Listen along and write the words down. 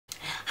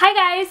Hi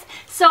guys!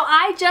 So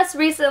I just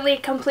recently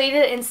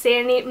completed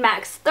Insanity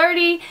Max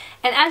 30,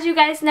 and as you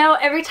guys know,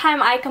 every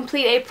time I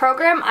complete a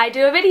program, I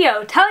do a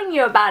video telling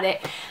you about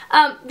it.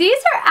 These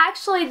are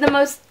actually the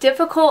most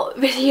difficult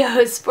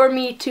videos for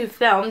me to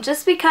film,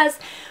 just because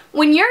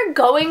when you're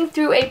going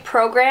through a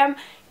program,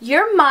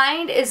 your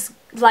mind is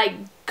like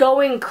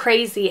going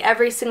crazy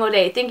every single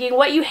day, thinking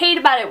what you hate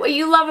about it, what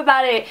you love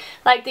about it,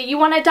 like that you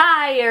want to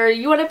die, or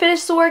you want to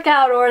finish the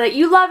workout, or that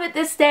you love it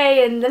this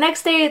day and the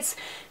next day it's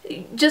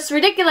just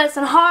ridiculous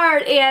and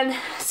hard. And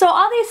so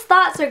all these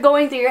thoughts are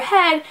going through your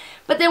head,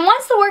 but then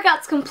once the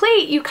workout's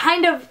complete, you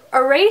kind of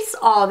erase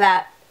all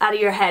that out of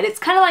your head. It's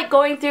kind of like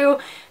going through,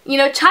 you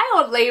know,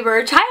 child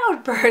labor,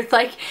 childbirth.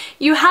 Like,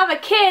 you have a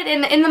kid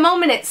and in the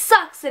moment it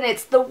sucks and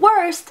it's the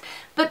worst,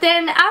 but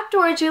then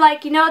afterwards you're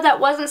like, you know,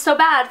 that wasn't so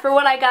bad for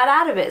what I got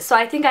out of it, so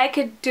I think I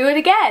could do it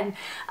again.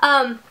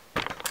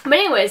 But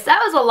anyways,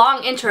 that was a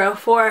long intro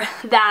for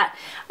that.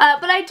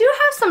 But I do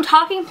have some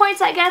talking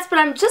points, I guess, but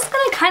I'm just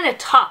going to kind of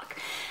talk.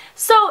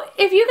 So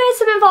if you guys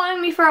have been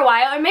following me for a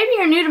while, or maybe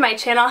you're new to my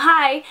channel,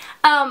 hi.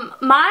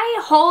 My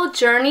whole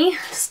journey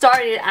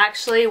started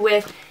actually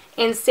with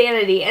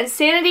Insanity.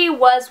 Insanity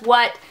was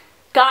what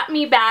got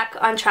me back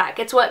on track.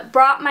 It's what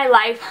brought my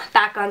life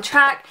back on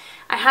track.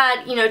 I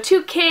had, you know,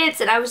 2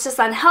 kids, and I was just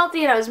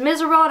unhealthy, and I was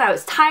miserable, and I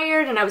was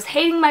tired, and I was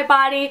hating my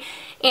body,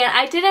 and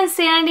I did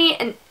Insanity,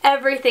 and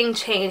everything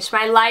changed.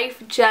 My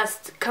life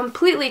just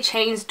completely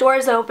changed.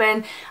 Doors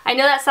open. I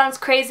know that sounds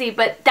crazy,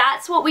 but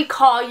that's what we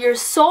call your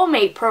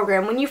soulmate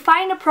program. When you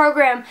find a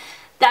program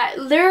that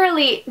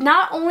literally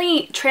not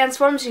only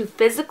transforms you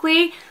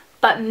physically,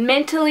 but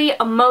mentally,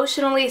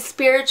 emotionally,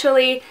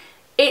 spiritually,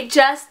 it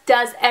just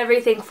does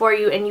everything for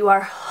you, and you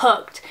are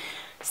hooked.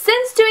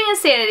 Since doing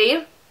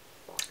Insanity,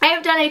 I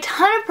have done a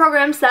ton of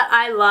programs that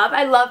I love.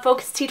 I love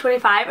Focus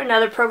T25,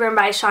 another program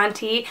by Shaun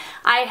T.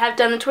 I have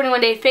done the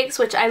 21-Day Fix,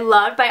 which I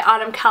loved, by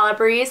Autumn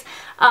Calabrese.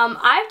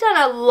 I've done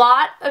a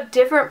lot of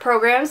different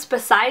programs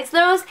besides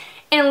those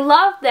and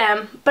loved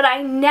them, but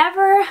I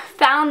never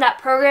found that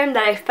program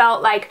that I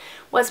felt like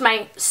was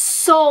my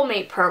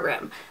soulmate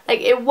program. Like,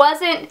 it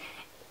wasn't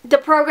the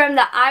program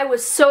that I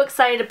was so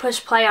excited to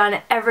push play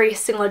on every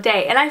single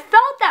day. And I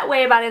felt that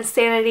way about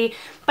Insanity,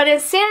 but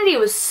Insanity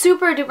was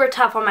super duper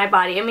tough on my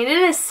body. I mean, it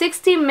is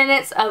 60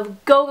 minutes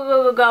of go, go,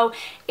 go, go, go.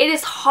 It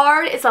is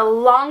hard. It's a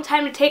long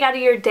time to take out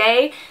of your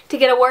day to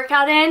get a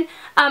workout in.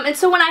 And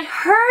so when I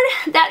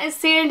heard that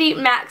Insanity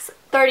Max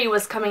 30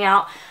 was coming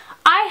out,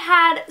 I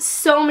had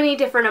so many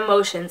different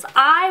emotions.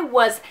 I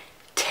was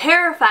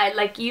terrified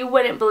like you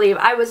wouldn't believe.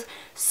 I was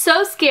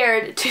so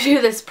scared to do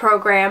this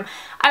program.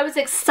 I was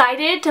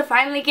excited to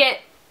finally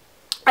get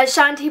a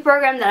Shaun T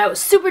program that I was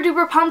super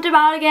duper pumped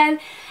about again.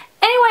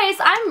 Anyways,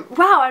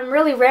 I'm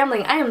really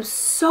rambling. I am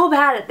so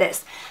bad at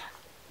this.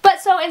 But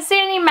so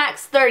Insanity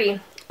Max 30,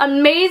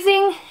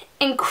 amazing,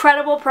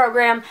 incredible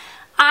program.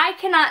 I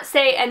cannot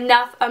say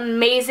enough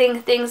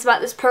amazing things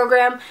about this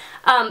program.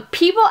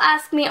 People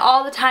ask me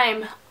all the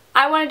time,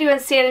 I want to do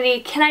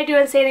Insanity, can I do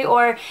Insanity,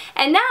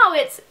 and now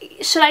it's,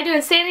 should I do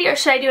Insanity or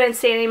should I do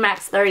Insanity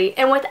Max 30?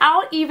 And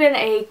without even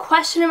a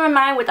question in my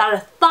mind, without a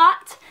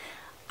thought,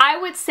 I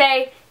would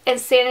say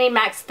Insanity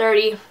Max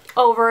 30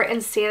 over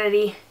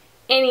Insanity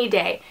any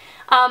day.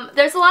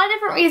 There's a lot of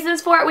different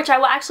reasons for it, which I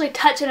will actually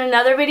touch in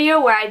another video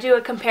where I do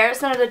a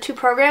comparison of the 2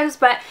 programs,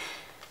 but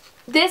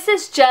this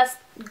is just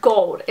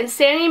gold.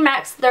 Insanity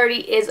Max 30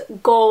 is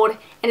gold,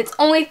 and it's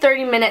only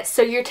 30 minutes,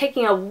 so you're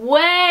taking a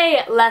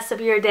way less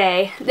of your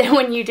day than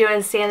when you do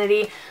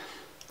Insanity.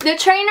 The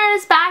trainer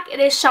is back. It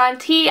is Shaun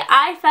T.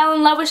 I fell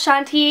in love with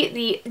Shaun T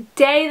the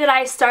day that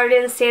I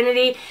started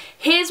Insanity.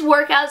 His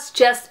workouts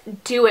just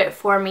do it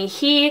for me.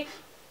 He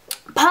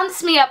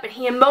pumps me up, and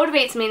he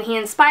motivates me, and he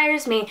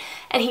inspires me,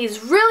 and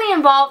he's really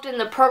involved in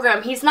the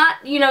program. He's not,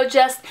 you know,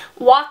 just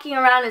walking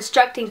around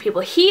instructing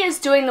people. He is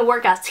doing the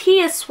workouts.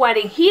 He is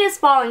sweating. He is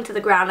falling to the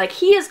ground. Like,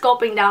 he is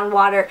gulping down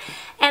water,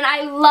 and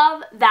I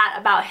love that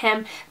about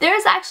him.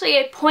 There's actually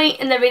a point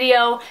in the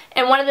video,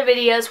 in one of the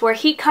videos, where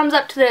he comes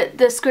up to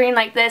the screen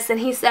like this, and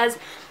he says,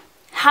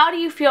 how do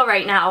you feel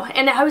right now?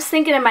 And I was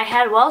thinking in my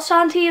head, well,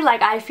 Shaun T,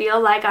 like, I feel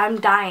like I'm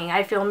dying.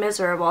 I feel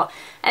miserable.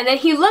 And then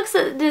he looks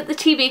at the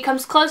TV,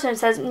 comes closer, and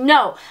says,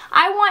 no,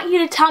 I want you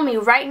to tell me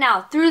right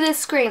now through this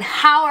screen,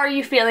 how are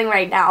you feeling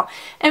right now?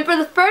 And for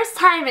the first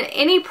time in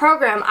any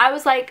program, I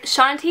was like,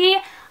 Shaun T,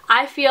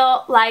 I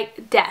feel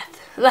like death.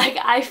 Like,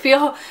 I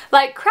feel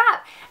like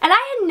crap. And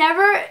I had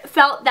never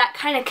felt that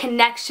kind of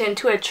connection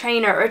to a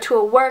trainer or to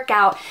a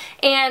workout.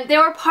 And there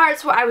were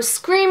parts where I was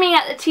screaming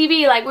at the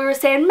TV, like we were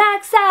saying,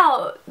 max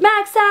out,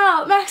 max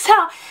out, max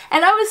out.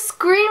 And I was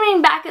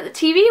screaming back at the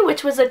TV,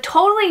 which was a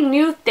totally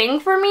new thing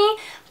for me.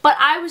 But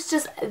I was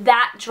just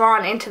that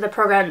drawn into the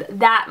program,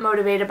 that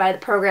motivated by the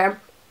program.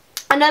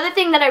 Another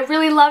thing that I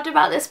really loved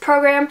about this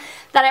program,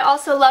 that I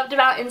also loved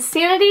about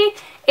Insanity,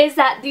 is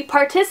that the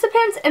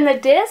participants in the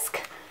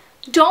disc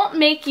don't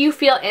make you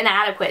feel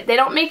inadequate. They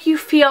don't make you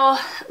feel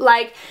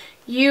like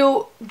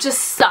you just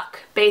suck,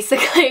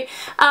 basically.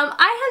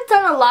 I have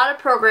done a lot of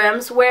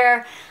programs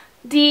where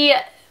the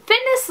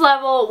fitness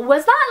level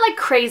was not like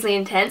crazy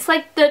intense.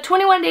 Like the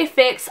 21-day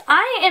fix,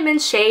 I am in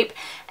shape,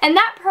 and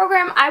that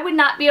program I would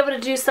not be able to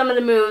do some of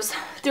the moves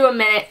through a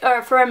minute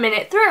or for a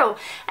minute through.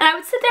 And I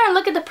would sit there and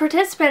look at the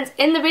participants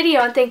in the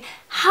video and think,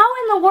 how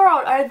in the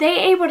world are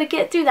they able to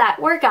get through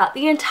that workout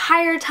the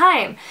entire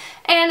time?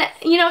 And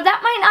you know,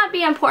 that might not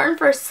be important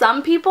for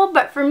some people,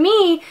 but for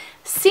me,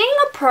 seeing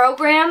a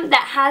program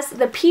that has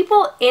the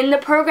people in the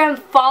program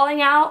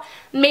falling out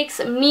makes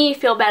me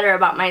feel better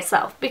about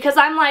myself, because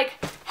I'm like,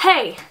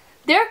 hey,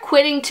 they're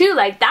quitting too.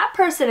 Like, that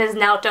person is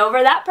knelt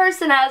over, that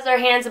person has their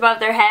hands above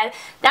their head,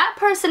 that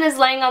person is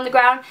laying on the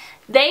ground.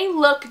 They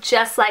look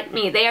just like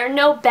me. They are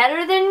no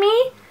better than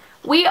me.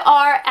 We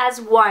are as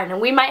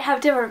one. We might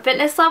have different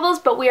fitness levels,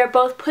 but we are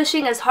both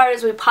pushing as hard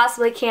as we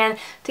possibly can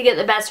to get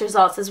the best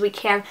results as we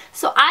can.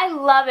 So I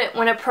love it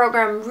when a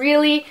program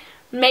really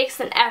makes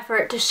an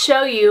effort to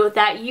show you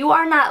that you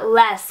are not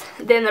less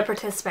than the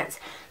participants.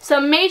 So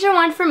major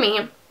one for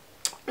me,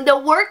 the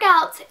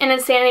workouts in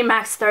Insanity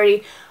Max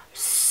 30,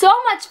 so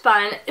much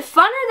fun,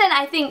 funner than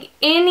I think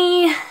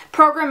any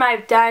program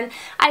I've done.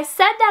 I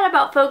said that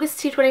about Focus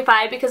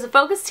T25 because the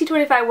Focus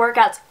T25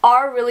 workouts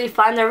are really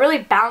fun, they're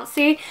really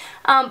bouncy,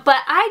 but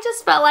I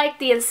just felt like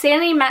the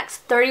Insanity Max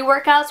 30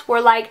 workouts were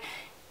like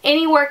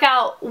any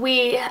workout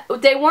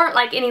they weren't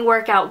like any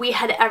workout we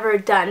had ever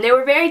done. They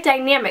were very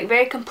dynamic,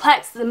 very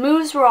complex. The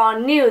moves were all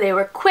new, they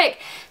were quick,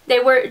 they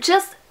were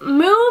just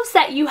moves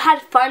that you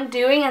had fun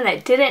doing and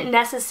that didn't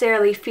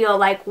necessarily feel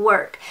like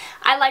work.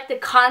 I like the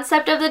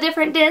concept of the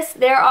different discs.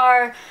 There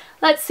are,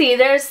 let's see,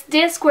 there's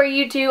disc where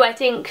you do, I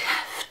think,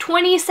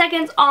 20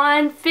 seconds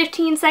on,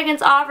 15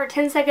 seconds off, or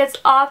 10 seconds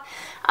off.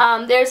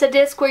 There's a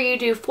disc where you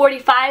do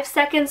 45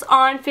 seconds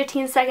on,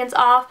 15 seconds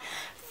off.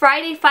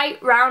 Friday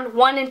Fight Round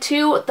 1 and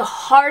 2, the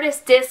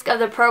hardest disc of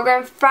the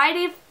program.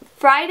 Friday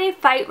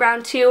Fight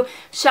Round 2,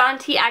 Shaun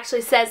T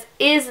actually says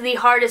is the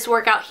hardest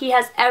workout he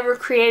has ever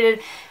created.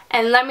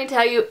 And let me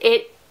tell you,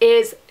 it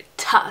is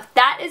tough.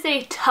 That is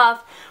a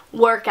tough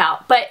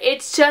workout. But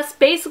it's just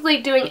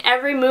basically doing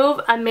every move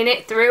a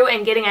minute through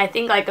and getting, I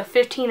think, like a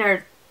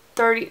 15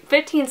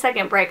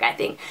 second break, I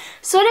think.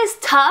 So it is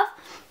tough.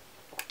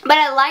 But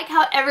I like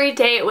how every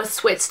day it was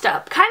switched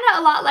up. Kind of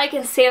a lot like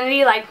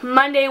Insanity. Like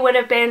Monday would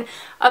have been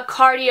a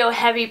cardio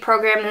heavy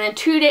program, and then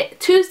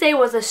Tuesday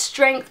was a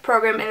strength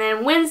program, and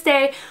then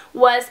Wednesday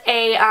was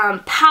a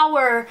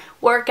power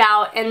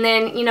workout, and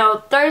then, you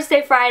know,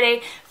 Thursday,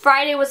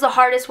 Friday was the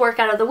hardest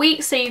workout of the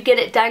week, so you get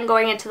it done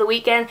going into the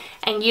weekend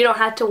and you don't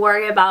have to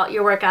worry about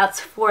your workouts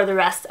for the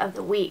rest of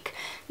the week.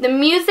 The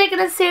music in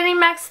Insanity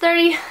Max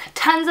 30,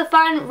 tons of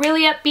fun,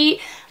 really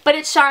upbeat. But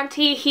it's Shaun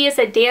T. He is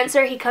a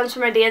dancer. He comes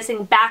from a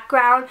dancing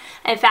background.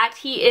 In fact,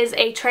 he is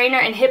a trainer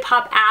in Hip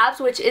Hop Abs,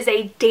 which is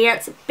a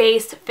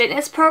dance-based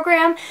fitness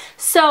program.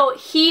 So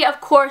he, of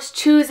course,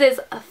 chooses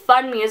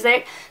fun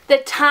music. The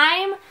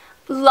time,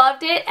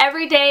 loved it.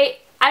 Every day,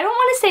 I don't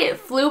want to say it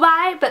flew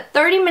by, but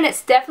 30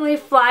 minutes definitely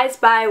flies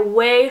by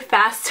way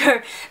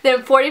faster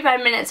than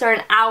 45 minutes or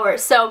an hour.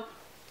 So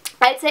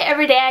I'd say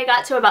every day I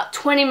got to about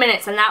 20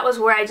 minutes, and that was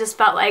where I just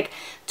felt like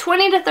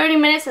 20 to 30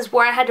 minutes is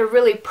where I had to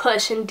really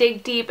push and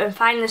dig deep and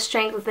find the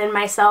strength within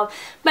myself.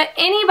 But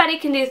anybody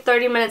can do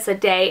 30 minutes a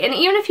day, and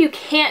even if you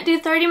can't do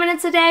 30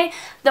 minutes a day,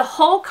 the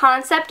whole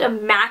concept of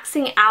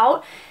maxing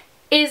out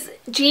is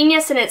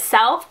genius in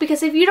itself,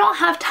 because if you don't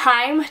have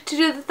time to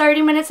do the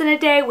 30 minutes in a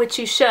day, which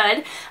you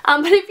should,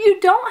 but if you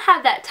don't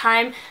have that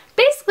time,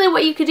 basically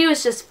what you could do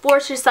is just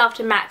force yourself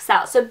to max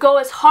out. So go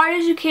as hard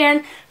as you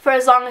can for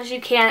as long as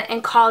you can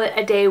and call it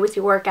a day with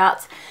your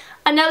workouts.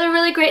 Another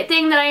really great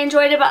thing that I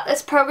enjoyed about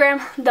this program,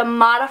 the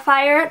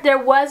modifier. There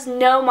was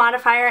no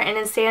modifier in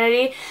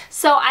Insanity,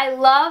 so I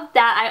love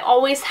that I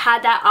always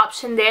had that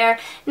option there.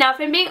 Now, if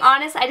I'm being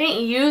honest, I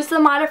didn't use the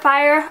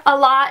modifier a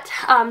lot.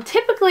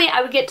 Typically,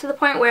 I would get to the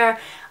point where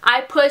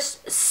I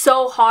pushed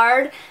so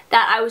hard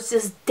that I was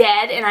just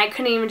dead and I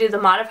couldn't even do the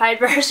modified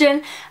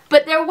version.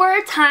 But there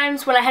were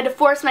times when I had to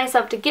force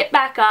myself to get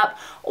back up,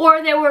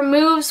 or there were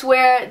moves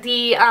where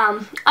the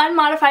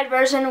unmodified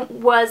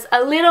version was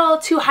a little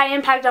too high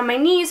impact on my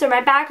knees or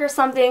my back or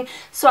something,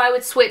 so I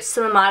would switch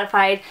to the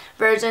modified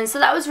version. So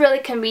that was really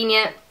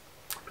convenient.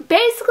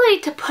 Basically,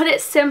 to put it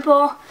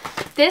simple,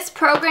 this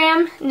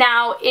program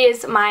now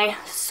is my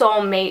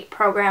soulmate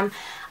program.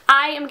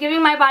 I am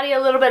giving my body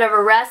a little bit of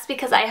a rest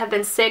because I have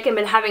been sick and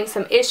been having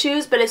some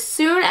issues, but as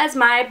soon as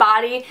my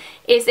body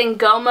is in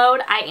go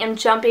mode, I am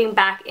jumping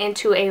back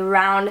into a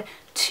round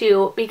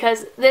 2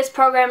 because this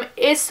program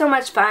is so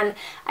much fun.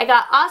 I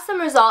got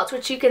awesome results,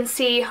 which you can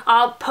see.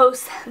 I'll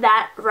post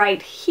that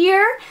right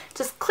here.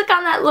 Just click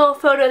on that little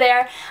photo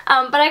there.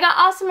 But I got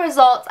awesome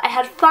results. I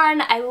had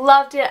fun. I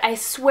loved it. I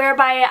swear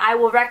by it. I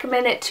will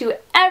recommend it to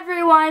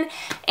everyone,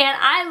 and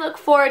I look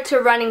forward to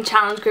running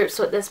challenge groups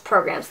with this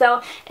program.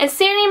 So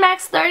Insanity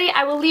Max 30,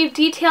 I will leave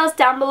details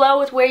down below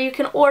with where you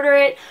can order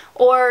it,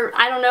 or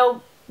I don't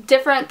know,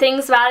 different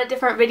things about it,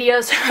 different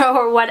videos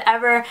or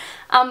whatever,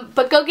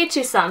 but go get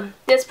you some.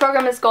 This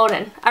program is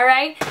golden.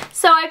 Alright,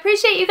 so I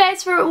appreciate you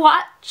guys for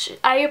watch.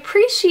 I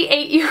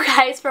appreciate you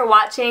guys for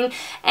watching,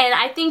 and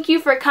I thank you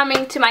for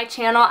coming to my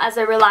channel as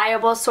a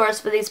reliable source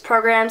for these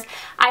programs.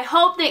 I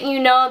hope that you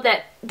know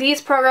that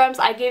these programs,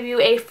 I give you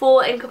a full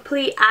and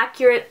complete,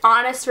 accurate,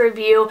 honest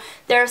review.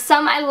 There are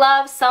some I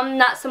love, some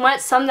not so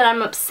much, some that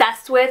I'm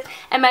obsessed with,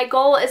 and my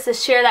goal is to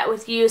share that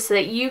with you so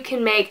that you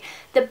can make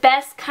the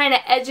best kind of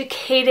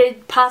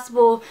educated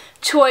possible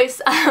choice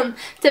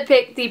to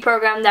pick the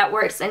program that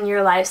works in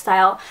your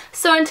lifestyle.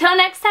 So until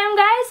next time,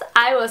 guys,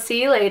 I will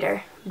see you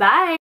later.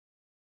 Bye!